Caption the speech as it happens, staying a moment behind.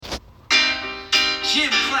Gym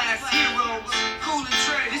class heroes, cool and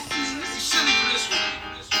Trey. This is silly for this one.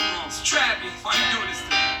 It's Trappy. Why you doing this to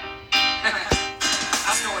me?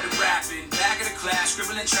 I started rapping, back of the class,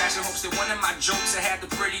 scribbling trash in hopes that one of my jokes I had the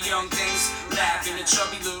pretty young things laughing, the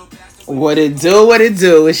chubby little bastard. What it do, what it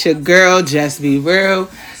do? It's your girl, Just Be Real.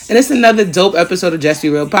 And it's another dope episode of Just Be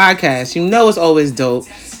Real podcast. You know it's always dope.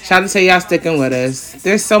 Shout out to y'all sticking with us.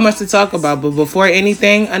 There's so much to talk about, but before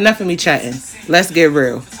anything, enough of me chatting. Let's get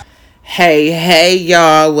real. Hey,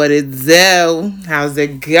 y'all, what it do? How's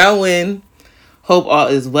it going? Hope all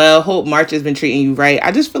is well. Hope March has been treating you right.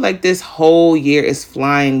 I just feel like this whole year is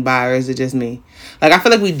flying by, or is it just me? Like, I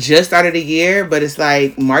feel like we just started the year, but it's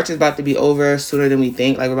like March is about to be over sooner than we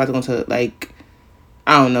think. Like, we're about to go into, like,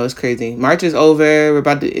 I don't know, it's crazy. March is over.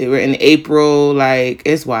 We're in April. Like,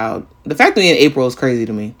 it's wild. The fact that we're in April is crazy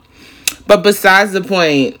to me. But besides the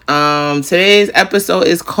point, today's episode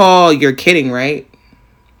is called You're Kidding, Right?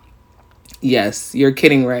 Yes, you're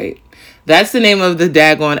kidding, right? That's the name of the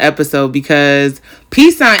daggone episode because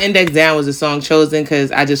Peace Sign Index Down was a song chosen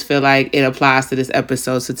because I just feel like it applies to this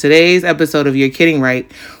episode. So today's episode of You're Kidding,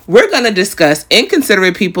 Right? We're going to discuss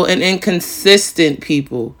inconsiderate people and inconsistent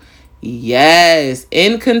people. Yes,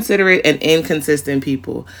 inconsiderate and inconsistent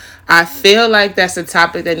people. I feel like that's a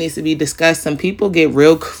topic that needs to be discussed. Some people get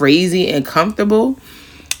real crazy and comfortable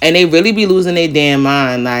and they really be losing their damn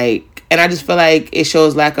mind. And I just feel like it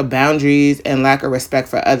shows lack of boundaries and lack of respect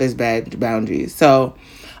for others' bad boundaries. So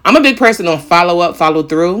I'm a big person on follow up, follow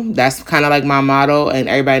through. That's kind of like my motto. And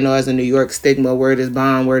everybody knows in New York stigma, word is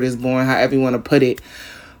bond, word is born, however you want to put it.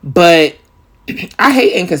 But I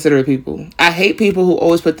hate inconsiderate people. I hate people who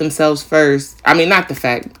always put themselves first. I mean, not the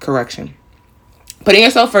fact, correction. Putting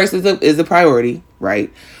yourself first is a priority,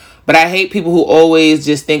 right? But I hate people who always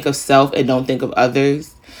just think of self and don't think of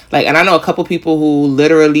others. And I know a couple people who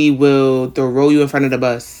literally will throw you in front of the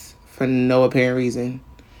bus for no apparent reason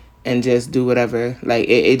and just do whatever.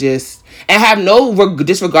 And have no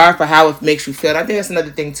disregard for how it makes you feel. And I think that's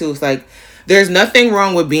another thing too. It's like, there's nothing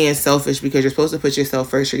wrong with being selfish because you're supposed to put yourself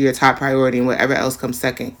first. You're your top priority and whatever else comes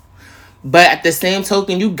second. But at the same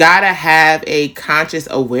token, you gotta have a conscious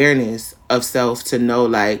awareness of self to know,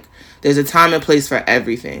 there's a time and place for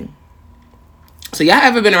everything. So y'all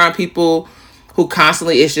ever been around people who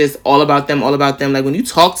constantly, it's just all about them. Like, when you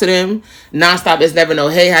talk to them nonstop, it's never no,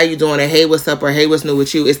 hey, how you doing? Or hey, what's up? Or hey, what's new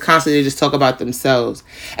with you? It's constantly just talk about themselves.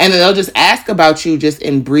 And then they'll just ask about you just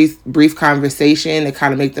in brief conversation to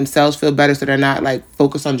kind of make themselves feel better so they're not,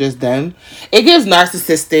 focused on just them. It gives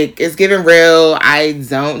narcissistic. It's giving real, I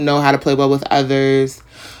don't know how to play well with others.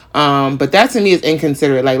 But that to me is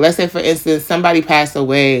inconsiderate. Let's say, for instance, somebody passed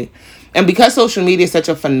away. And because social media is such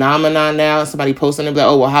a phenomenon now, somebody posting it,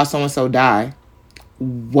 oh, well, how so-and-so died?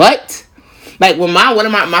 What? When one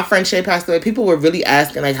of my friend Shay passed away, people were really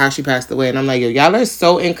asking how she passed away, and I'm like, yo, y'all are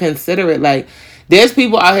so inconsiderate. There's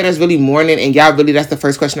people out here that's really mourning, and y'all really, that's the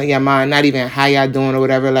first question on your mind, not even how y'all doing or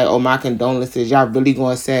whatever. Oh, my condolences. Y'all really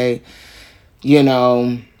gonna say, how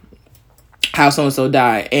so and so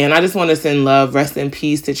died. And I just want to send love, rest in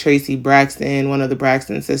peace to Tracy Braxton, one of the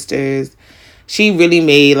Braxton sisters. She really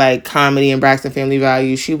made comedy and Braxton Family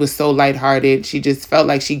Values. She was so lighthearted. She just felt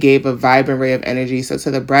like she gave a vibrant ray of energy. So to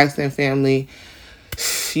the Braxton family,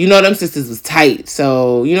 them sisters was tight.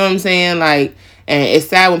 So, you know what I'm saying? And it's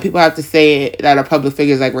sad when people have to say that are public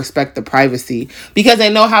figures, respect the privacy. Because they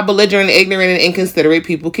know how belligerent, ignorant, and inconsiderate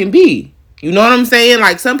people can be. You know what I'm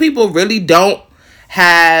saying? Some people really don't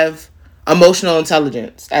have emotional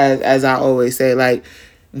intelligence, as I always say.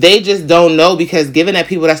 They just don't know, because given that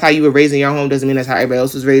people, that's how you were raised in your home, doesn't mean that's how everybody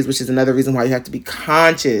else was raised, which is another reason why you have to be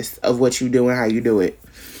conscious of what you do and how you do it.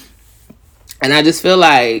 And I just feel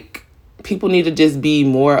like people need to just be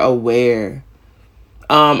more aware.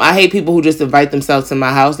 I hate people who just invite themselves to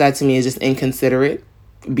my house. That to me is just inconsiderate,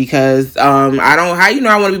 because how I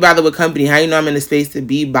want to be bothered with company? How I'm in the space to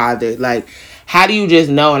be bothered? How do you just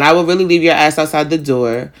know? And I will really leave your ass outside the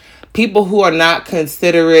door. People who are not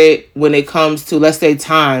considerate when it comes to, let's say,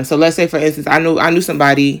 time. So let's say, for instance, I knew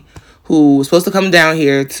somebody who was supposed to come down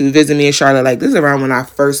here to visit me in Charlotte. This is around when I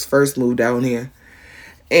first moved down here.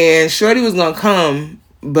 And Shorty was going to come,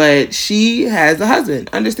 but she has a husband.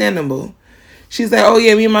 Understandable. She's like, oh,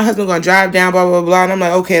 yeah, me and my husband going to drive down, blah, blah, blah. And I'm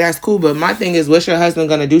like, okay, that's cool. But my thing is, what's your husband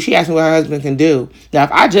going to do? She asked me what her husband can do. Now,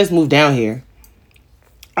 if I just moved down here,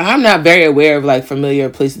 I'm not very aware of familiar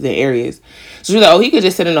places and areas. So she's like, oh, he could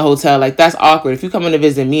just sit in a hotel. That's awkward. If you come in to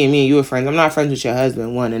visit me and you are friends, I'm not friends with your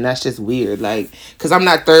husband, one. And that's just weird. Because I'm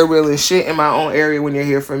not third wheeling shit in my own area when you're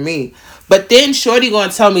here for me. But then Shorty going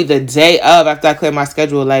to tell me the day of, after I clear my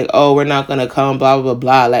schedule, oh, we're not going to come, blah, blah,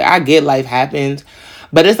 blah. I get life happens.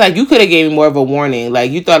 But it's like, you could have gave me more of a warning.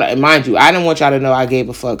 Like, you thought, mind you, I didn't want y'all to know I gave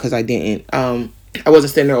a fuck, because I didn't. I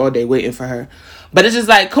wasn't sitting there all day waiting for her. But it's just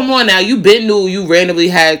like, come on now, you been knew you randomly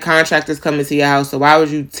had contractors coming to your house, so why would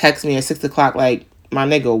you text me at 6 o'clock like, my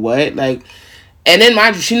nigga, what? Like, and then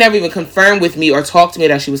mind you, she never even confirmed with me or talked to me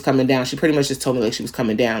that she was coming down. She pretty much just told me like she was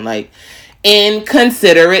coming down. Like,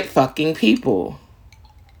 inconsiderate fucking people.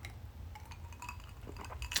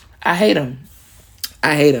 I hate them.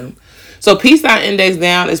 I hate them. So peace sign index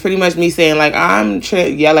down is pretty much me saying like,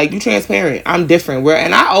 like, you transparent. I'm different.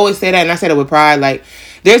 And I always say that, and I say that with pride. Like,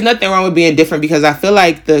 there's nothing wrong with being different, because I feel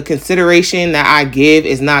like the consideration that I give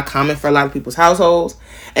is not common for a lot of people's households.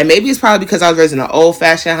 And maybe it's probably because I was raised in an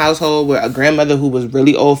old-fashioned household with a grandmother who was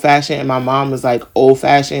really old-fashioned, and my mom was like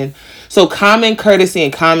old-fashioned. So common courtesy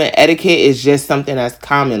and common etiquette is just something that's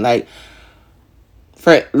common. Like,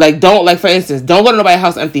 for instance, don't go to nobody's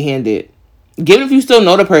house empty-handed. Give it if you still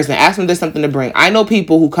know the person. Ask them if there's something to bring. I know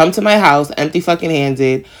people who come to my house empty fucking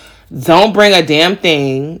handed, don't bring a damn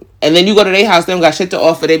thing, and then you go to their house, they don't got shit to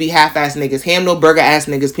offer. They be half-ass niggas, ham no burger ass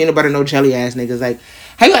niggas, peanut butter no jelly ass niggas. Like,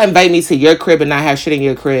 how you gonna invite me to your crib and not have shit in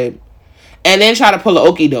your crib? And then try to pull a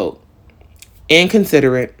okie doke.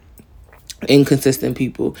 Inconsiderate, inconsistent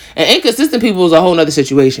people. And inconsistent people is a whole nother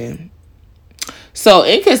situation. So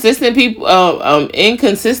inconsistent people are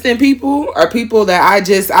people that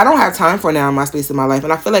I don't have time for now in my space of my life.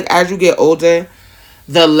 And I feel like as you get older,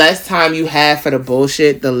 the less time you have for the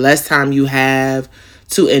bullshit, the less time you have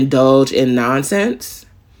to indulge in nonsense.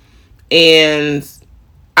 And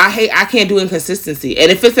I can't do inconsistency.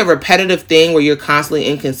 And if it's a repetitive thing where you're constantly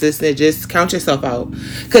inconsistent, just count yourself out.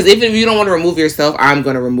 Because even if you don't want to remove yourself, I'm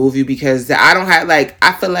going to remove you, because I don't have, like,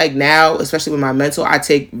 I feel like now, especially with my mental, I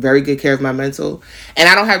take very good care of my mental. And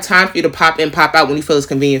I don't have time for you to pop in, pop out when you feel it's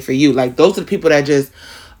convenient for you. Like, those are the people that just,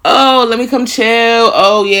 oh, let me come chill.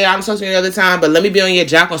 Oh, yeah, I'm supposed to be the other time, but let me be on your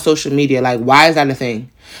jock on social media. Like, why is that a thing?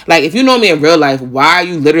 Like, if you know me in real life, why are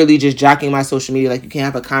you literally just jocking my social media? Like, you can't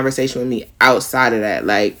have a conversation with me outside of that.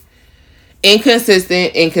 Like,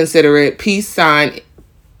 inconsistent, inconsiderate, peace sign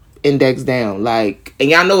index down. Like, and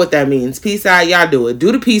y'all know what that means. Peace sign, y'all do it.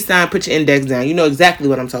 Do the peace sign, put your index down. You know exactly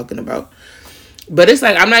what I'm talking about. But it's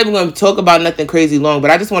like, I'm not even going to talk about nothing crazy long,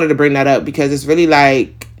 but I just wanted to bring that up because it's really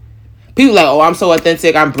like, people like, oh, I'm so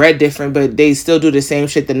authentic, I'm bred different, but they still do the same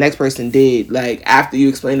shit the next person did, like, after you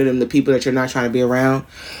explain to them the people that you're not trying to be around.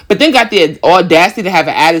 But then got the audacity to have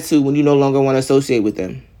an attitude when you no longer want to associate with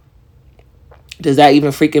them. Does that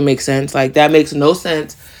even freaking make sense? Like, that makes no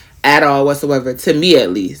sense at all whatsoever, to me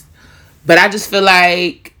at least. But I just feel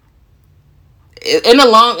like, in the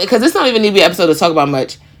long, because this don't even need to be an episode to talk about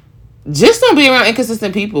much, just don't be around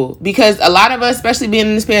inconsistent people, because a lot of us, especially being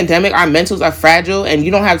in this pandemic, our mentals are fragile and you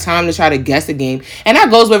don't have time to try to guess a game. And that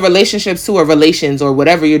goes with relationships too, or relations, or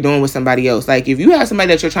whatever you're doing with somebody else. Like, if you have somebody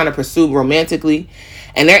that you're trying to pursue romantically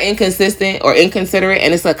and they're inconsistent or inconsiderate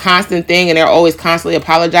and it's a constant thing and they're always constantly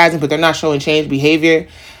apologizing but they're not showing changed behavior,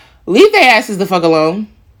 leave their asses the fuck alone.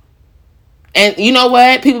 And you know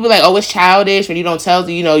what? People be like, oh, it's childish when you don't tell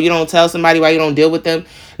somebody why you don't deal with them.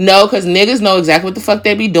 No, because niggas know exactly what the fuck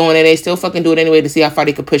they be doing and they still fucking do it anyway to see how far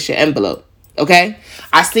they could push your envelope. Okay?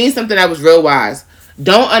 I seen something that was real wise.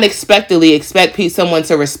 Don't unexpectedly expect someone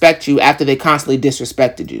to respect you after they constantly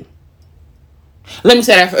disrespected you. Let me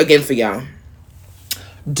say that again for y'all.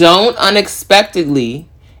 Don't unexpectedly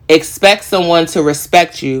expect someone to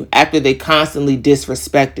respect you after they constantly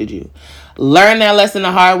disrespected you. Learn that lesson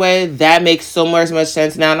the hard way. That makes so much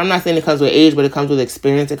sense now. And I'm not saying it comes with age, but it comes with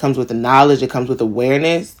experience. It comes with the knowledge. It comes with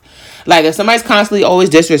awareness. Like, if somebody's constantly always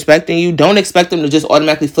disrespecting you, don't expect them to just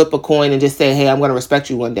automatically flip a coin and just say, hey, I'm going to respect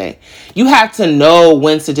you one day. You have to know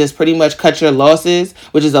when to just pretty much cut your losses,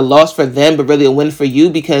 which is a loss for them, but really a win for you,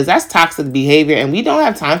 because that's toxic behavior and we don't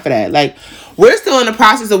have time for that. Like, we're still in the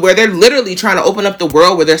process of where they're literally trying to open up the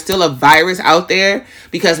world, where there's still a virus out there,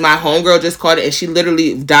 because my homegirl just caught it and she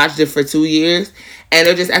literally dodged it for 2 years. And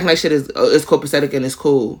they're just acting like shit is copacetic and it's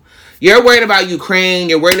cool. You're worried about Ukraine.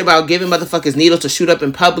 You're worried about giving motherfuckers needles to shoot up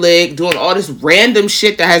in public, doing all this random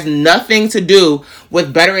shit that has nothing to do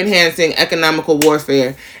with better enhancing economical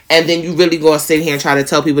warfare. And then you really gonna sit here and try to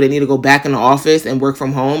tell people they need to go back in the office and work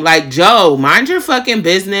from home. Like, Joe, mind your fucking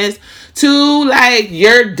business. Two, like,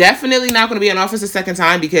 you're definitely not going to be in office a second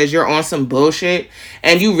time because you're on some bullshit.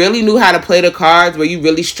 And you really knew how to play the cards where you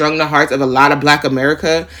really strung the hearts of a lot of Black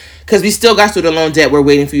America. Because we still got student loan debt we're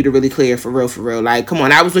waiting for you to really clear, for real, for real. Like, come on,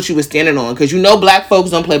 that was what you were standing on. Because you know Black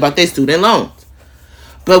folks don't play about their student loans.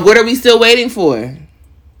 But what are we still waiting for?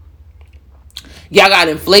 Y'all got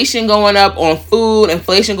inflation going up on food,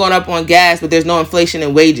 inflation going up on gas, but there's no inflation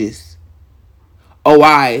in wages. Oh,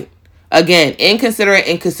 why? Again, inconsiderate,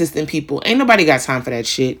 inconsistent people. Ain't nobody got time for that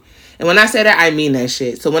shit. And when I say that, I mean that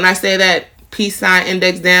shit. So when I say that peace sign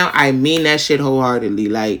index down, I mean that shit wholeheartedly.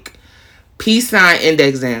 Like, peace sign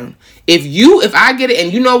index down. If I get it,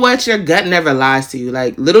 and you know what, your gut never lies to you.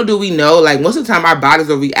 Like, little do we know, like, most of the time our bodies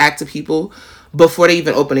will react to people before they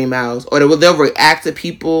even open their mouths, or they'll react to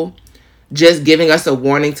people just giving us a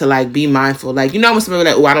warning to, like, be mindful. Like, you know when somebody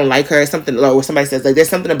like, oh, I don't like her, or something, or somebody says, like, there's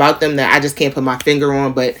something about them that I just can't put my finger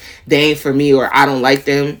on, but they ain't for me, or I don't like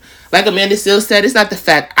them. Like Amanda Seales said, it's not the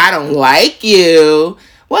fact I don't like you.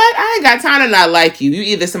 What? I ain't got time to not like you. You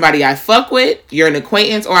either somebody I fuck with, you're an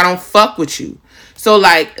acquaintance, or I don't fuck with you. So,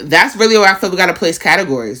 like, that's really where I feel we got to place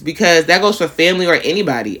categories, because that goes for family or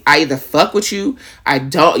anybody. I either fuck with you, I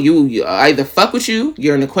either fuck with you,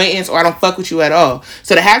 you're an acquaintance, or I don't fuck with you at all.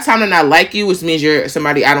 So to have time to not like you, which means you're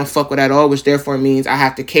somebody I don't fuck with at all, which therefore means I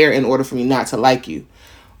have to care in order for me not to like you.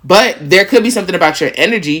 But there could be something about your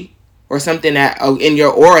energy or something that in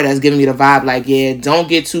your aura that's giving me the vibe like, yeah, don't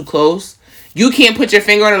get too close. You can't put your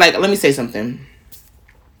finger on it. Like, let me say something.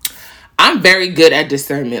 I'm very good at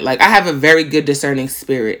discernment. Like, I have a very good discerning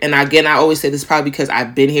spirit. And again, I always say this probably because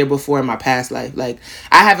I've been here before in my past life. Like,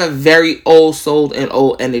 I have a very old soul and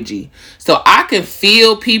old energy. So I can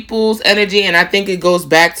feel people's energy. And I think it goes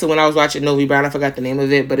back to when I was watching Novi Brown. I forgot the name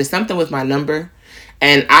of it. But it's something with my number.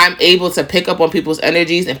 And I'm able to pick up on people's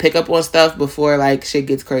energies and pick up on stuff before, like, shit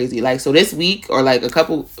gets crazy. Like, so this week or, like, a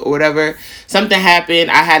couple or whatever, something happened.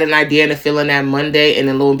 I had an idea and a feeling that Monday. And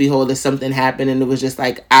then lo and behold, something happened. And it was just,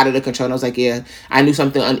 like, out of the control. And I was like, yeah, I knew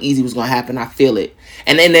something uneasy was going to happen. I feel it.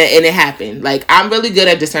 And then it happened. Like, I'm really good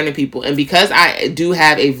at discerning people. And because I do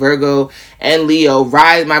have a Virgo and Leo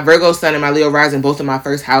rise, my Virgo sun and my Leo rising both in my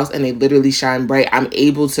first house, and they literally shine bright, I'm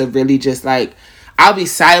able to really just, like, I'll be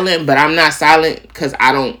silent, but I'm not silent because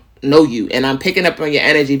I don't know you. And I'm picking up on your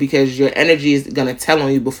energy because your energy is going to tell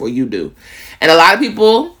on you before you do. And a lot of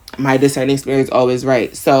people, my discerning spirit is always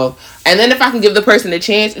right. So, and then if I can give the person a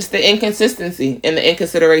chance, it's the inconsistency and the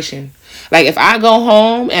inconsideration. Like, if I go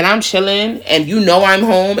home and I'm chilling and you know I'm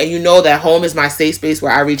home and you know that home is my safe space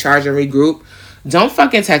where I recharge and regroup, don't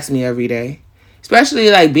fucking text me every day.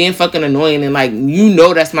 Especially, like, being fucking annoying and, like, you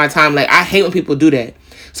know that's my time. Like, I hate when people do that.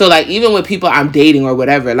 So, like, even with people I'm dating or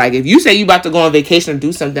whatever, like, if you say you about to go on vacation or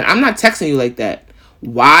do something, I'm not texting you like that.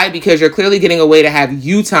 Why? Because you're clearly getting a way to have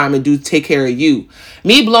you time and take care of you.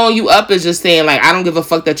 Me blowing you up is just saying, like, I don't give a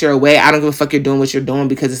fuck that you're away. I don't give a fuck you're doing what you're doing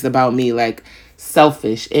because it's about me. Like,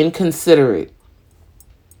 selfish, inconsiderate.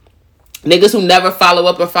 Niggas who never follow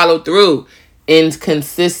up or follow through.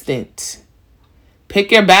 Inconsistent.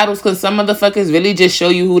 Pick your battles, because some motherfuckers really just show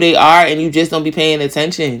you who they are and you just don't be paying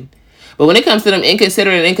attention. But when it comes to them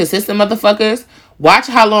inconsiderate and inconsistent motherfuckers, watch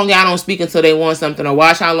how long y'all don't speak until they want something, or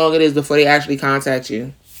watch how long it is before they actually contact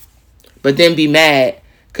you. But then be mad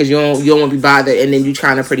because you don't want to be bothered, and then you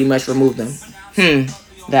trying to pretty much remove them.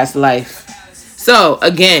 That's life. So,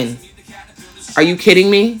 again, are you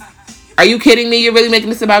kidding me? Are you kidding me? You're really making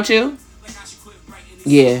this about you?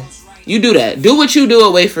 Yeah, you do that. Do what you do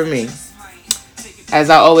away from me. As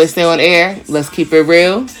I always say on air, let's keep it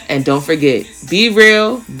real. And don't forget, be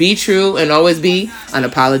real, be true, and always be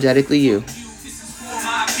unapologetically you.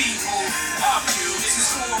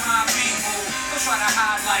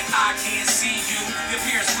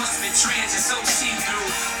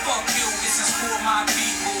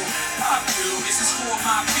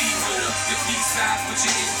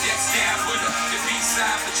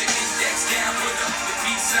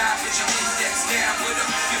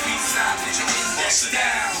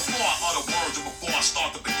 Before I utter words and before I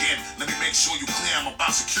start to begin, let me make sure you clear I'm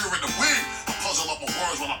about securing the win. I puzzle up my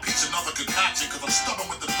words while I piece another concoction, cause I'm stubborn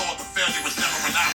with the thought that failure is never an option.